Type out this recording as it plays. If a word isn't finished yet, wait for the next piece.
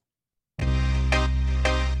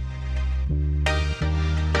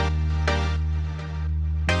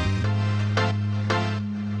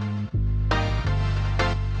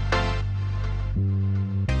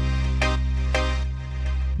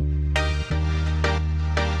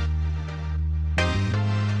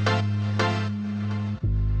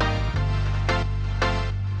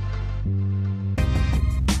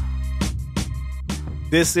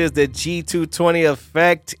This is the G220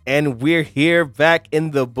 Effect, and we're here back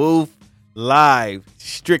in the booth live.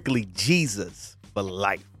 Strictly Jesus for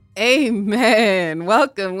life. Amen.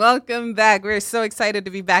 Welcome back. We're so excited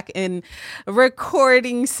to be back in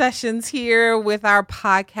recording sessions here with our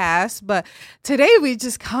podcast. But today we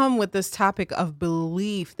just come with this topic of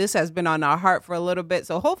belief. This has been on our heart for a little bit.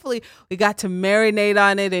 So hopefully we got to marinate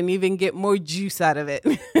on it and even get more juice out of it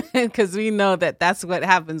because we know that that's what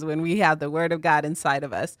happens when we have the word of God inside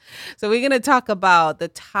of us. So we're going to talk about the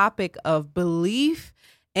topic of belief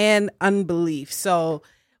and unbelief. So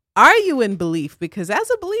are you in belief? Because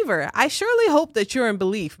as a believer, I surely hope that you're in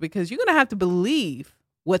belief because you're going to have to believe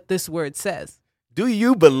what this word says. Do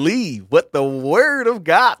you believe what the word of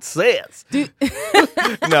God says?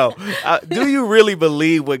 No. Do you really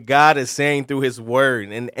believe what God is saying through his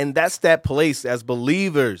word? And that's that place as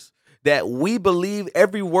believers that we believe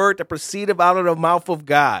every word that proceeded out of the mouth of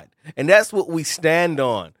God. And that's what we stand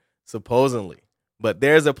on, supposedly. But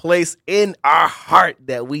there's a place in our heart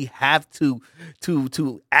that we have to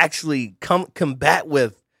actually combat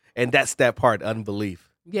with, and that's that part,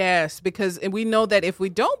 unbelief. Yes, because we know that if we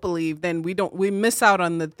don't believe, then we miss out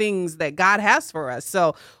on the things that God has for us.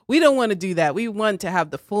 So we don't want to do that. We want to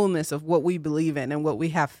have the fullness of what we believe in and what we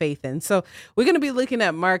have faith in. So we're going to be looking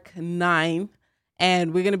at Mark 9.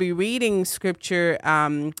 And we're going to be reading scripture,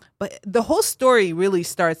 but the whole story really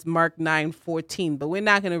starts Mark 9:14. But we're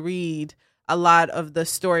not going to read a lot of the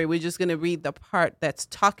story. We're just going to read the part that's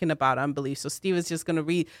talking about unbelief. So Steve is just going to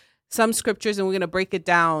read some scriptures and we're going to break it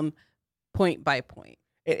down point by point.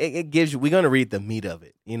 It gives you, we're going to read the meat of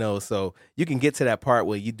it, so you can get to that part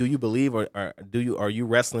where do you believe or are you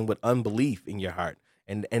wrestling with unbelief in your heart?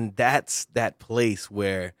 And that's that place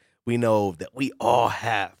where we know that we all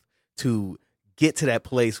have to get to that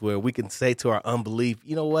place where we can say to our unbelief,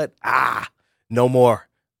 you know what? No more.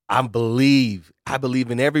 I believe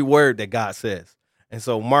in every word that God says. And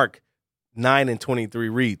so Mark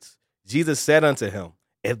 9:23 reads, Jesus said unto him,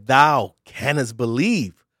 if thou canst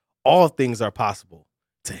believe, all things are possible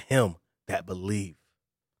to him that believe.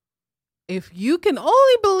 If you can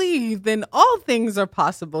only believe, then all things are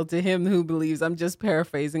possible to him who believes. I'm just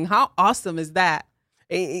paraphrasing. How awesome is that?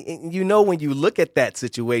 And when you look at that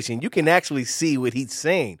situation, you can actually see what he's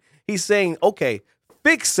saying. He's saying, okay,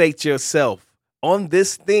 fixate yourself on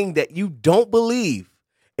this thing that you don't believe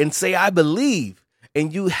and say, I believe.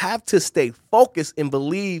 And you have to stay focused and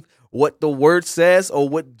believe what the word says or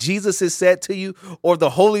what Jesus has said to you or the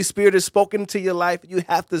Holy Spirit has spoken to your life. You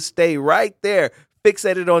have to stay right there,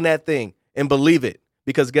 fixated on that thing and believe it.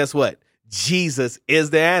 Because guess what? Jesus is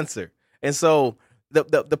the answer. And so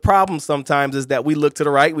the problem sometimes is that we look to the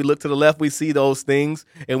right, we look to the left, we see those things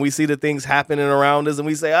and we see the things happening around us and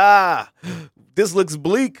we say, this looks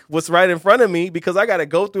bleak, what's right in front of me, because I got to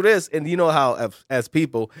go through this. And you know how, as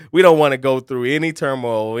people, we don't want to go through any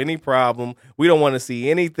turmoil, any problem. We don't want to see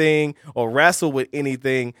anything or wrestle with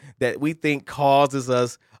anything that we think causes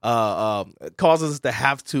us to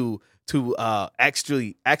have to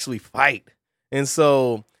actually fight. And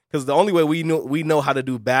so, because the only way we know how to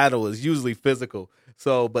do battle is usually physical.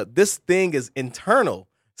 So, but this thing is internal.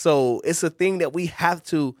 So it's a thing that we have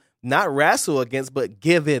to not wrestle against, but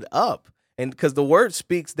give it up. And because the word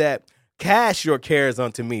speaks that cast your cares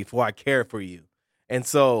unto me, for I care for you. And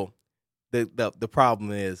so the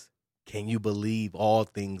problem is, can you believe all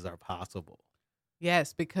things are possible?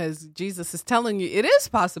 Yes, because Jesus is telling you it is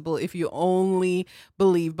possible if you only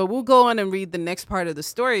believe. But we'll go on and read the next part of the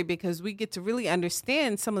story because we get to really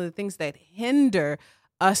understand some of the things that hinder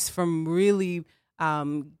us from really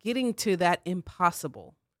getting to that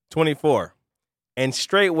impossible. 24. And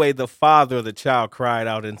straightway the father of the child cried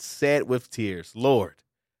out and said with tears, Lord,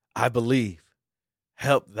 I believe.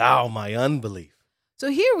 Help thou my unbelief.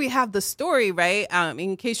 So here we have the story, right?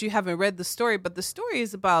 In case you haven't read the story, but the story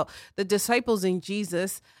is about the disciples and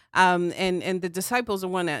Jesus. And the disciples are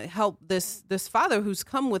want to help this father who's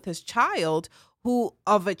come with his child,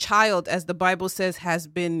 as the Bible says, has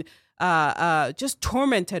been just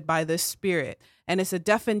tormented by this spirit. And it's a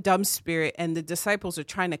deaf and dumb spirit. And the disciples are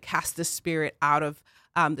trying to cast the spirit out of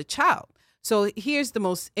the child. So here's the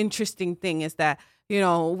most interesting thing is that,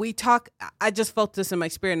 I just felt this in my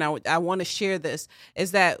spirit. And I want to share this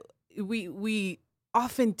is that we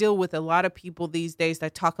often deal with a lot of people these days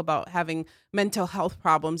that talk about having mental health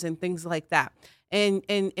problems and things like that. And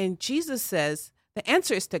Jesus says the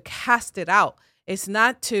answer is to cast it out. It's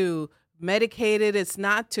not to medicate it. It's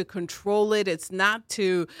not to control it. It's not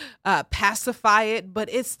to pacify it, but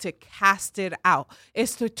it's to cast it out.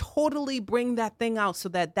 It's to totally bring that thing out so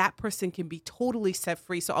that that person can be totally set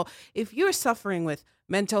free. So if you're suffering with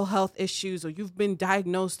mental health issues, or you've been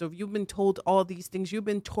diagnosed, or you've been told all these things, you've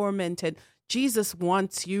been tormented, Jesus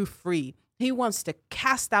wants you free. He wants to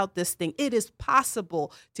cast out this thing. It is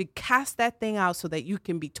possible to cast that thing out so that you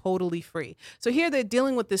can be totally free. So here they're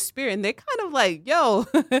dealing with this spirit, and they're kind of like, yo,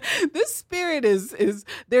 this spirit is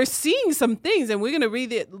they're seeing some things, and we're going to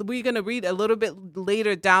read it. We're going to read a little bit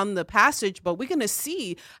later down the passage, but we're going to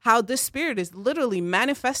see how this spirit is literally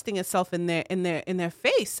manifesting itself in their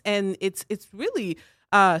face. And it's really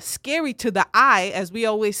scary to the eye. As we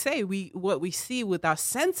always say, what we see with our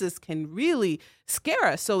senses can really scare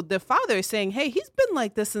us. So the father is saying, hey, he's been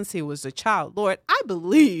like this since he was a child. Lord, I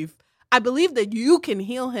believe that you can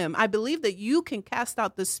heal him. I believe that you can cast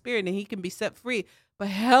out the spirit and he can be set free, but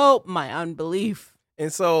help my unbelief.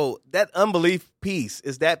 And so that unbelief piece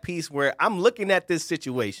is that piece where I'm looking at this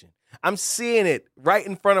situation. I'm seeing it right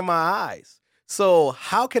in front of my eyes. So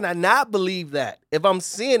how can I not believe that if I'm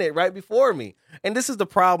seeing it right before me? And this is the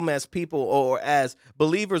problem as people, or as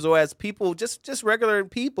believers, or as people, just regular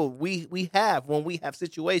people we have when we have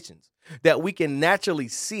situations that we can naturally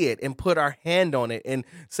see it and put our hand on it and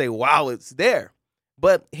say, wow, it's there.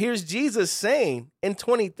 But here's Jesus saying in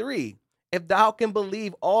 23, if thou can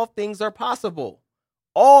believe, all things are possible.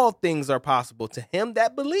 All things are possible to him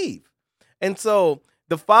that believe. And so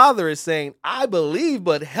the father is saying, I believe,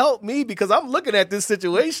 but help me, because I'm looking at this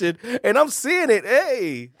situation and I'm seeing it.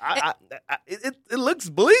 Hey, it looks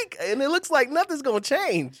bleak, and it looks like nothing's going to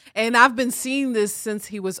change. And I've been seeing this since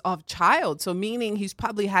he was a child. So meaning he's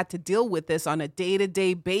probably had to deal with this on a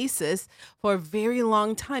day-to-day basis for a very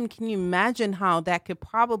long time. Can you imagine how that could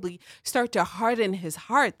probably start to harden his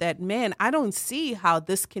heart, that, man, I don't see how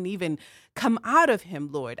this can even come out of him,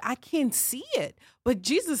 Lord. I can't see it. But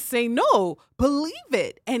Jesus saying, no, believe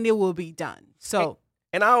it and it will be done. So,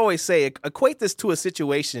 and I always say, equate this to a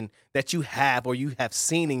situation that you have or you have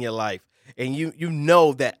seen in your life. And you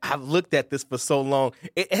know that I've looked at this for so long.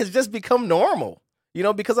 It has just become normal,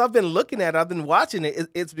 because I've been looking at it, I've been watching it.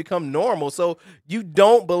 It's become normal. So you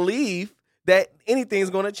don't believe that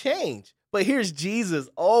anything's going to change. But here's Jesus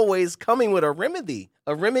always coming with a remedy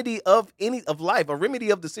of life, a remedy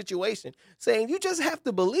of the situation, saying you just have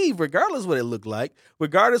to believe regardless what it looked like,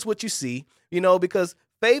 regardless what you see, because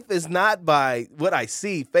faith is not by what I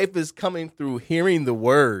see. Faith is coming through hearing the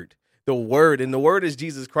word, and the word is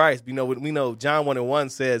Jesus Christ. We know John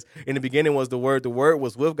 1:1 says, in the beginning was the word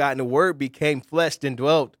was with God, and the word became flesh and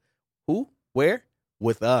dwelt. Who? Where?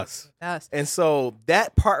 With us. And so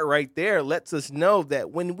that part right there lets us know that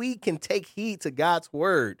when we can take heed to God's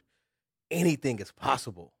word, anything is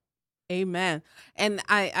possible. Amen. And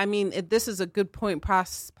I mean, this is a good point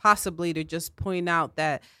possibly to just point out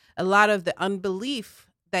that a lot of the unbelief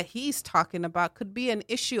that he's talking about could be an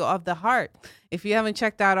issue of the heart. If you haven't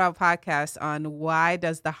checked out our podcast on why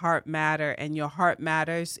does the heart matter and your heart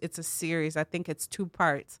matters, it's a series. I think it's 2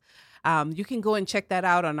 parts. You can go and check that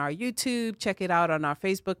out on our YouTube, check it out on our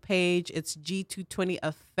Facebook page. It's G220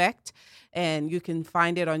 Effect, and you can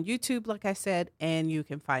find it on YouTube, like I said, and you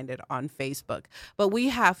can find it on Facebook. But we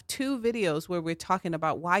have 2 videos where we're talking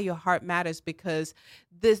about why your heart matters, because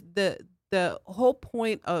the whole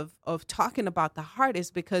point of talking about the heart is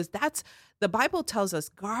because the Bible tells us,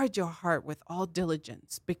 guard your heart with all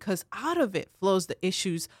diligence, because out of it flows the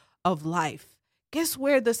issues of life. Guess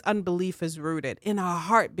where this unbelief is rooted? In our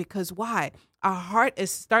heart. Because why? Our heart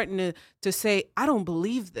is starting to say, I don't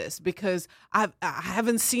believe this because I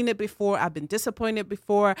haven't seen it before. I've been disappointed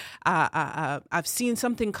before. I've seen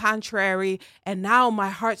something contrary. And now my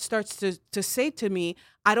heart starts to say to me,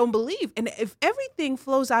 I don't believe. And if everything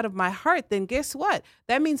flows out of my heart, then guess what?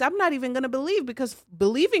 That means I'm not even going to believe, because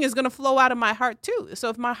believing is going to flow out of my heart too. So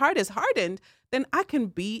if my heart is hardened, then I can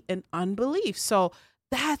be in unbelief. So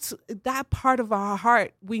that's that part of our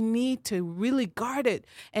heart. We need to really guard it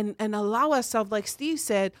and allow ourselves, like Steve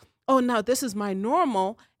said, oh, now this is my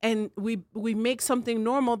normal. And we make something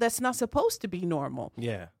normal that's not supposed to be normal.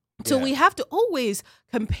 Yeah. So we have to always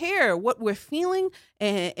compare what we're feeling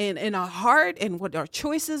in our heart and what our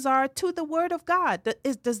choices are to the word of God.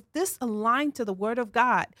 Does this align to the word of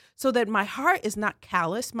God, so that my heart is not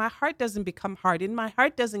callous? My heart doesn't become hardened. My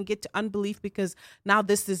heart doesn't get to unbelief because now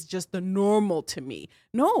this is just the normal to me.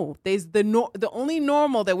 No, there's the only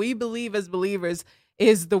normal that we believe as believers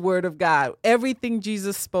is the word of God. Everything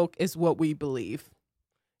Jesus spoke is what we believe.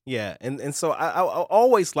 Yeah. And so I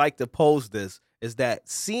always like to pose this, is that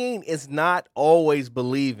seeing is not always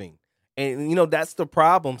believing. And, that's the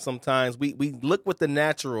problem sometimes. We look with the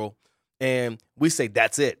natural and we say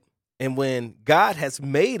that's it. And when God has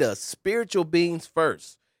made us spiritual beings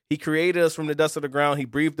first, he created us from the dust of the ground. He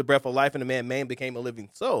breathed the breath of life into man. Man became a living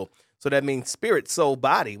soul. So that means spirit, soul,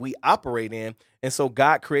 body we operate in. And so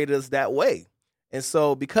God created us that way. And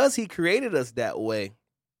so because he created us that way,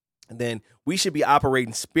 then we should be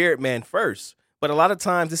operating spirit man first. But a lot of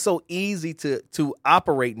times it's so easy to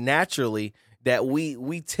operate naturally that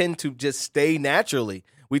we tend to just stay naturally.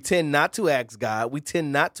 We tend not to ask God. We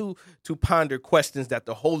tend not to ponder questions that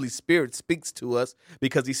the Holy Spirit speaks to us,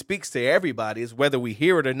 because he speaks to everybody, is whether we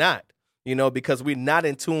hear it or not, because we're not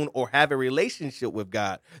in tune or have a relationship with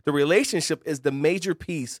God. The relationship is the major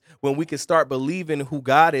piece when we can start believing who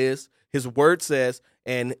God is, his word says,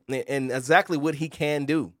 and exactly what he can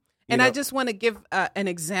do. And I just want to give an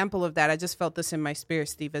example of that. I just felt this in my spirit,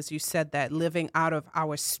 Steve, as you said that, living out of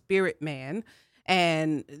our spirit man,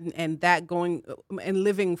 and that going and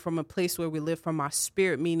living from a place where we live from our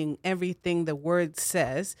spirit, meaning everything the word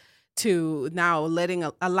says, to now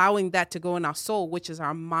allowing that to go in our soul, which is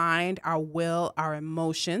our mind, our will, our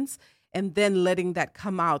emotions, and then letting that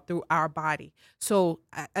come out through our body. So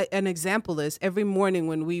an example is every morning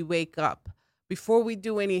when we wake up, before we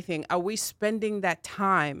do anything, are we spending that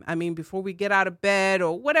time? I mean, before we get out of bed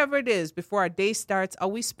or whatever it is, before our day starts, are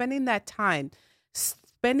we spending that time,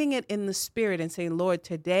 spending it in the spirit and saying, Lord,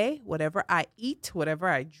 today, whatever I eat, whatever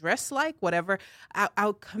I dress like, whatever,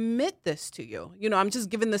 I'll commit this to you. I'm just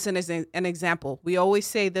giving this as an example. We always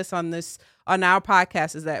say this on our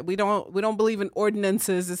podcast, is that we don't believe in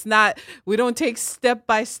ordinances. It's not, we don't take step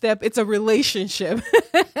by step. It's a relationship.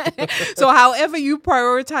 So however you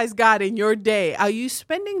prioritize God in your day, are you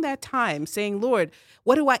spending that time saying, Lord,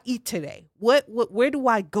 what do I eat today? Where do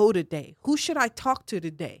I go today? Who should I talk to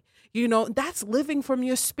today? That's living from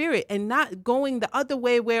your spirit and not going the other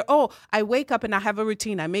way where, I wake up and I have a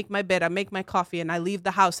routine. I make my bed, I make my coffee, and I leave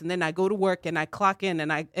the house, and then I go to work and I clock in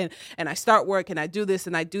and I start work and I do this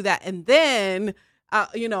and I do that. And then,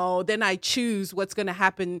 then I choose what's going to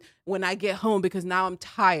happen when I get home, because now I'm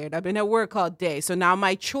tired. I've been at work all day. So now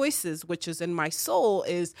my choices, which is in my soul,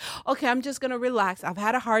 is, okay, I'm just going to relax. I've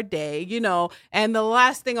had a hard day, and the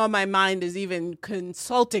last thing on my mind is even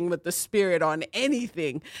consulting with the spirit on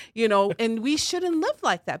anything, and we shouldn't live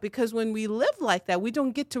like that, because when we live like that, we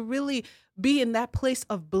don't get to really be in that place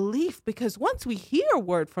of belief, because once we hear a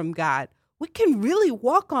word from God, we can really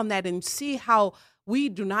walk on that and see how we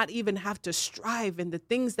do not even have to strive in the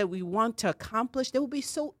things that we want to accomplish. It will be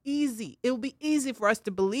so easy. It will be easy for us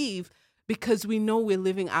to believe, because we know we're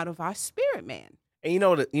living out of our spirit man. And you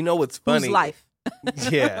know what's funny? Whose life?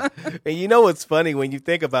 Yeah. And what's funny when you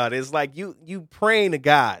think about it? It's like you praying to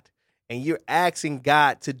God and you're asking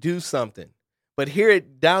God to do something. But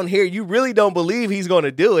down here, you really don't believe he's going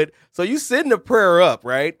to do it. So you send the prayer up,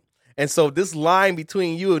 right? And so this line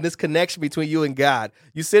between you and this connection between you and God,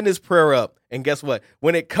 you send this prayer up. And guess what?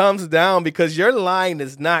 When it comes down, because your line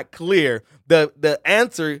is not clear, the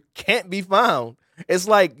answer can't be found. It's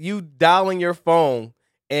like you dialing your phone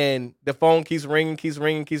and the phone keeps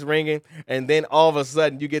ringing. And then all of a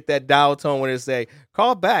sudden you get that dial tone where it say,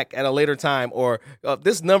 call back at a later time, or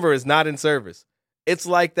this number is not in service. It's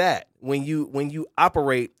like that when you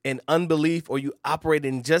operate in unbelief, or you operate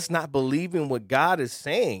in just not believing what God is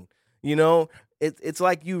saying. It's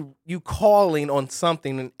like you calling on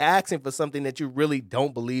something and asking for something that you really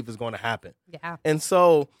don't believe is going to happen. Yeah. And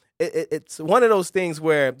so it's one of those things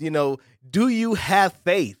where, do you have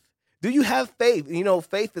faith? Do you have faith?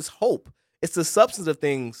 Faith is hope. It's the substance of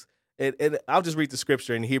things. I'll just read the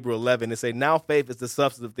scripture in Hebrew 11. It say, now faith is the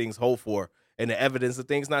substance of things hoped for and the evidence of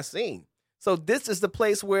things not seen. So this is the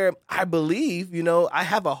place where I believe, I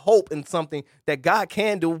have a hope in something that God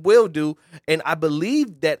can do, will do, and I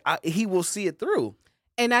believe that he will see it through.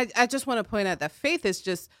 And I just want to point out that faith is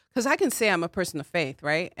just, because I can say I'm a person of faith,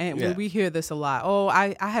 right? And when we hear this a lot,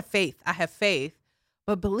 I have faith.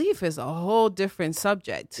 But belief is a whole different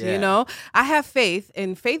subject, I have faith,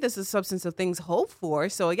 and faith is the substance of things hoped for.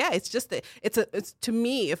 So yeah, it's to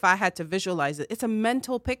me, if I had to visualize it, it's a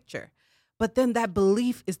mental picture. But then that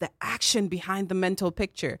belief is the action behind the mental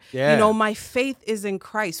picture. Yeah. My faith is in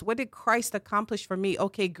Christ. What did Christ accomplish for me?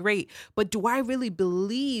 Okay, great. But do I really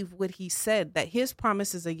believe what he said, that his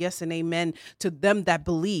promise is a yes and amen to them that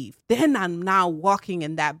believe? Then I'm now walking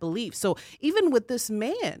in that belief. So even with this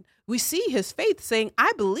man, we see his faith saying,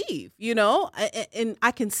 I believe, and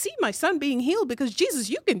I can see my son being healed because Jesus,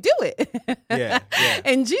 you can do it. Yeah.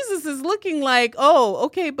 And Jesus is looking like, oh,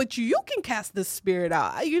 okay, but you can cast this spirit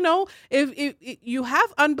out. If you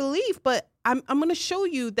have unbelief, but I'm going to show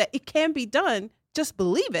you that it can be done. Just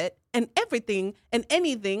believe it, and everything and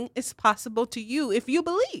anything is possible to you if you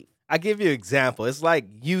believe. I give you an example. It's like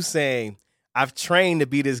you saying, I've trained to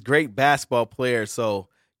be this great basketball player. So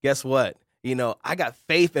guess what? I got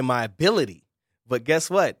faith in my ability. But guess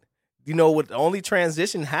what? What the only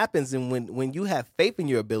transition happens and when you have faith in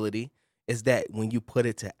your ability is that when you put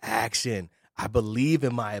it to action, I believe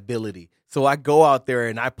in my ability. So I go out there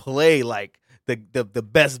and I play like the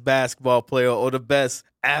best basketball player or the best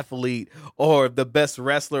athlete or the best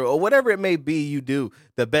wrestler or whatever it may be you do,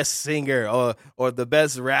 the best singer or the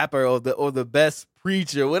best rapper or the best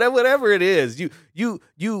preacher, whatever it is,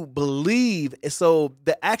 you believe. And so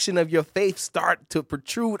the action of your faith start to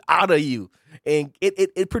protrude out of you and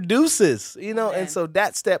it produces, and so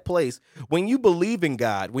that's that place. When you believe in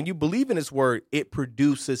God, when you believe in his word, it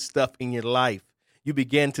produces stuff in your life. You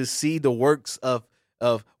begin to see the works of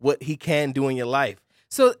what he can do in your life.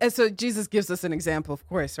 So Jesus gives us an example, of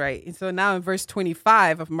course, right? And so now in verse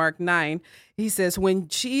 25 of Mark 9, he says, when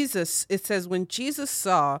Jesus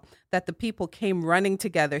saw that the people came running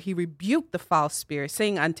together, he rebuked the foul spirit,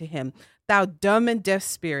 saying unto him, thou dumb and deaf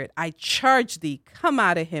spirit, I charge thee, come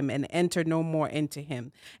out of him and enter no more into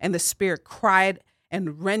him. And the spirit cried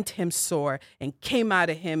and rent him sore and came out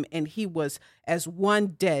of him, and he was as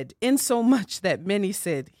one dead, insomuch that many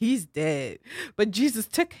said, he's dead. But Jesus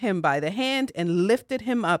took him by the hand and lifted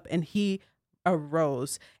him up, and he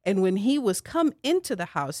arose. And when he was come into the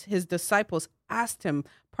house, his disciples asked him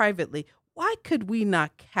privately, why could we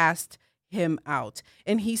not cast him out?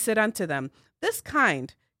 And he said unto them, this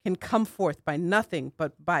kind can come forth by nothing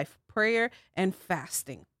but by prayer and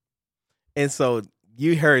fasting. And so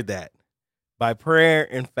you heard that. By prayer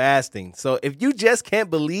and fasting. So if you just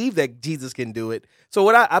can't believe that Jesus can do it. So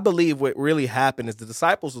what I believe what really happened is the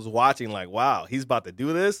disciples was watching like, wow, he's about to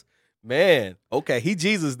do this. Man, okay, he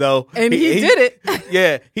Jesus though. And he did it.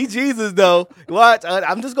 Yeah, he Jesus though. Watch,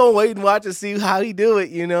 I'm just going to wait and watch and see how he do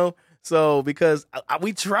it, So because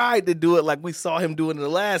we tried to do it like we saw him do it in the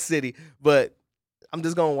last city, but I'm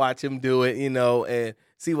just going to watch him do it, and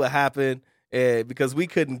see what happened because we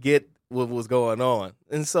couldn't get what was going on.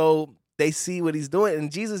 And so they see what he's doing.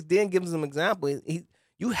 And Jesus then gives them an example.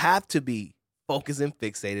 You have to be focused and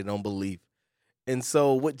fixated on belief. And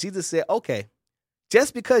so what Jesus said, okay,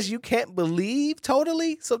 just because you can't believe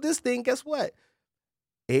totally, so this thing, guess what?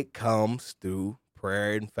 It comes through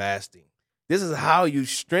prayer and fasting. This is how you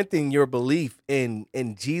strengthen your belief in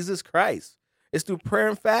Jesus Christ. It's through prayer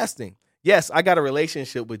and fasting. Yes, I got a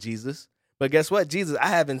relationship with Jesus. But guess what, Jesus, I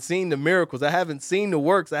haven't seen the miracles. I haven't seen the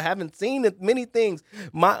works. I haven't seen many things.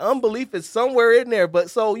 My unbelief is somewhere in there. But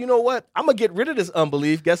so you know what? I'm going to get rid of this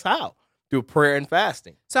unbelief. Guess how? Through prayer and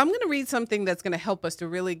fasting. So I'm going to read something that's going to help us to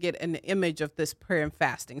really get an image of this prayer and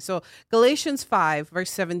fasting. So Galatians 5, verse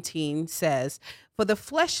 17 says, for the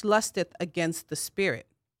flesh lusteth against the spirit,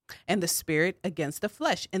 and the spirit against the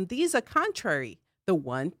flesh. And these are contrary, the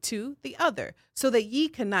one to the other, so that ye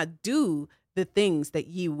cannot do the things that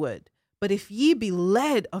ye would. But if ye be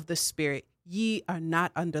led of the Spirit, ye are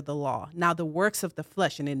not under the law. Now the works of the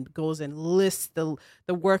flesh, and it goes and lists the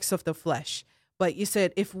works of the flesh. But you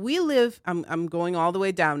said, if we live, I'm going all the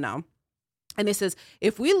way down now. And it says,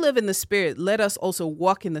 if we live in the Spirit, let us also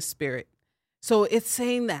walk in the Spirit. So it's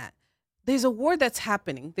saying that there's a war that's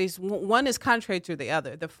happening. One is contrary to the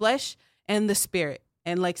other, the flesh and the Spirit.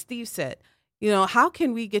 And like Steve said, how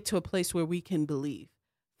can we get to a place where we can believe?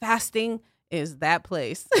 Fasting is that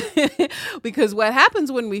place. Because what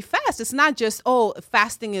happens when we fast, it's not just,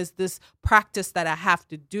 fasting is this practice that I have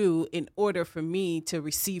to do in order for me to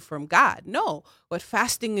receive from God. No, what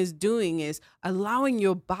fasting is doing is allowing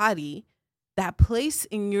your body, that place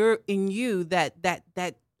in you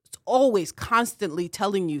that always constantly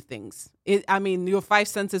telling you things. Your five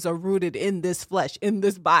senses are rooted in this flesh, in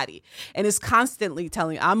this body. And it's constantly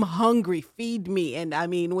telling you, I'm hungry, feed me. And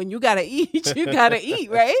when you got to eat, you got to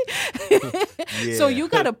eat, right? Yeah. So you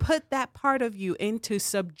got to put that part of you into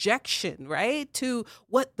subjection, right? To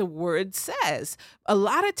what the word says. A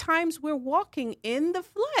lot of times we're walking in the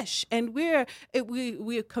flesh and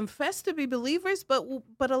we confess to be believers, but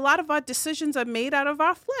a lot of our decisions are made out of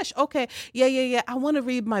our flesh. Okay. Yeah. I want to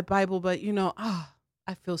read my Bible, but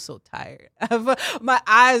I feel so tired. My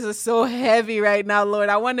eyes are so heavy right now, Lord.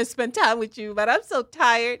 I want to spend time with you, but I'm so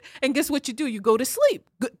tired. And guess what you do? You go to sleep.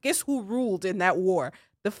 Guess who ruled in that war?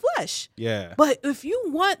 The flesh. Yeah. But if you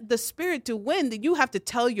want the spirit to win, then you have to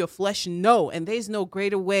tell your flesh no. And there's no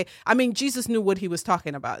greater way. Jesus knew what he was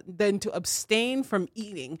talking about than to abstain from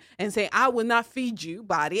eating and say, I will not feed you,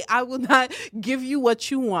 body. I will not give you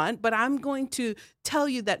what you want, but I'm going to tell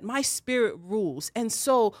you that my spirit rules. And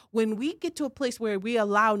so when we get to a place where we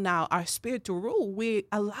allow now our spirit to rule, we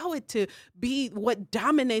allow it to be what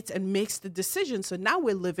dominates and makes the decision. So now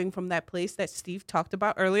we're living from that place that Steve talked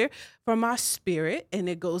about earlier, from our spirit, and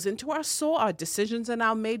it goes into our soul. Our decisions are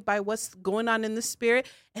now made by what's going on in the spirit,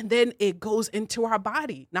 and then it goes into our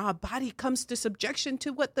body. Now our body comes to subjection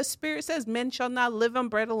to what the spirit says. Men shall not live on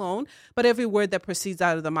bread alone, but every word that proceeds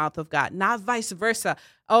out of the mouth of God. Not vice versa.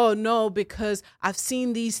 Oh no, because I've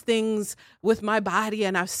seen these things with my body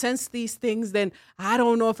and I've sensed these things, then I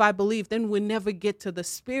don't know if I believe. Then we never get to the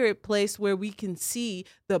spirit place where we can see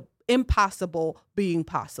the impossible being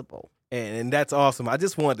possible. And that's awesome. I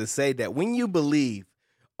just wanted to say that when you believe,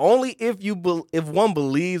 only if one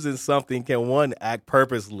believes in something can one act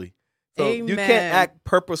purposely. So Amen. You can't act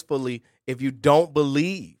purposefully if you don't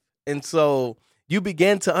believe. And so you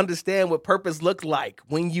begin to understand what purpose looks like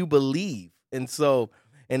when you believe. And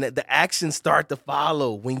the actions start to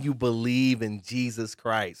follow when you believe in Jesus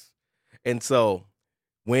Christ. And so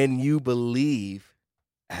when you believe,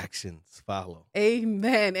 actions follow.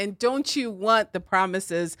 Amen. And don't you want the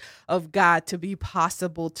promises of God to be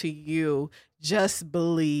possible to you? Just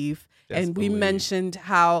believe. We mentioned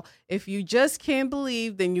how if you just can't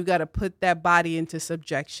believe, then you got to put that body into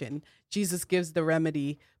subjection. Jesus gives the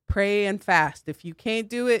remedy. Pray and fast. If you can't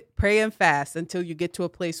do it, pray and fast until you get to a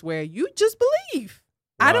place where you just believe.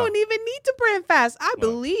 Wow. I don't even need to pray and fast. I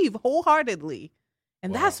believe wholeheartedly.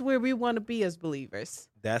 And that's where we want to be as believers.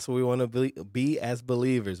 That's where we want to be as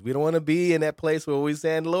believers. We don't want to be in that place where we're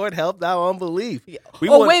saying, Lord, help thou unbelief. Yeah.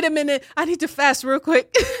 Wait a minute. I need to fast real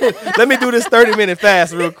quick. Let me do this 30-minute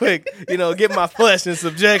fast real quick. Get my flesh in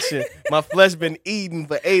subjection. My flesh been eating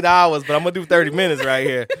for 8 hours, but I'm going to do 30 minutes right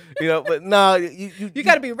here. But no. You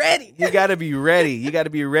got to be ready. You got to be ready. You got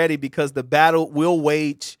to be ready because the battle will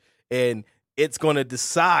wage and it's going to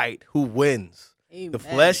decide who wins. Amen. The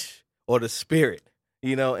flesh or the spirit.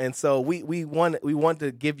 And so we want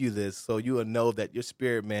to give you this so you will know that your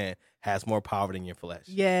spirit man has more power than your flesh.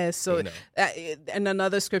 Yes. So, in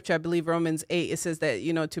another scripture, I believe Romans 8, it says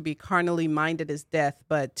that, to be carnally minded is death,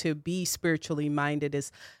 but to be spiritually minded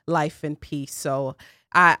is life and peace. So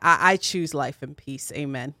I choose life and peace.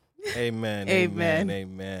 Amen. Amen. Amen.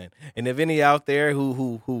 Amen. And if any out there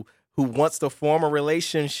who wants to form a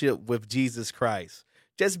relationship with Jesus Christ,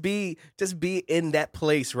 just be in that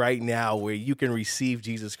place right now where you can receive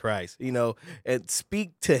Jesus Christ, and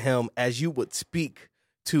speak to him as you would speak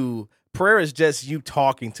to prayer. Is just you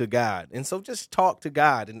talking to God. And so just talk to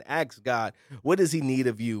God and ask God, what does he need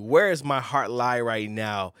of you? Where is my heart lie right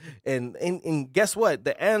now? And guess what?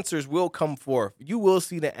 The answers will come forth. You will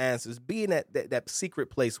see the answers. Be in that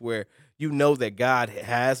secret place where you know that God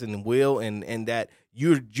has and will and that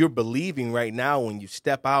you're believing right now when you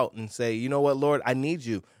step out and say, you know what, Lord, I need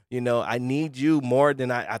you. I need you more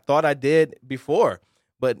than I thought I did before.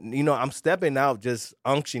 But, I'm stepping out just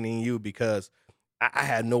unctioning you because I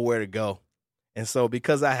had nowhere to go. And so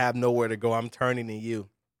because I have nowhere to go, I'm turning to you.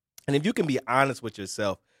 And if you can be honest with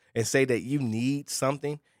yourself and say that you need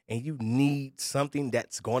something and you need something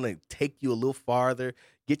that's going to take you a little farther,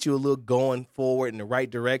 get you a little going forward in the right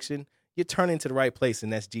direction, you're turning to the right place,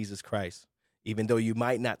 and that's Jesus Christ. Even though you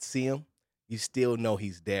might not see him, you still know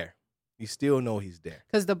he's there. You still know he's there.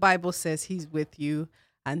 Because the Bible says he's with you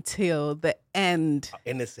until the end.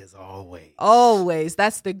 And it says always. Always.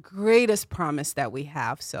 That's the greatest promise that we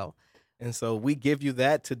have. And so we give you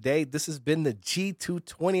that today. This has been the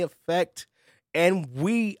G220 Effect, and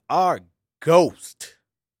we are Ghost.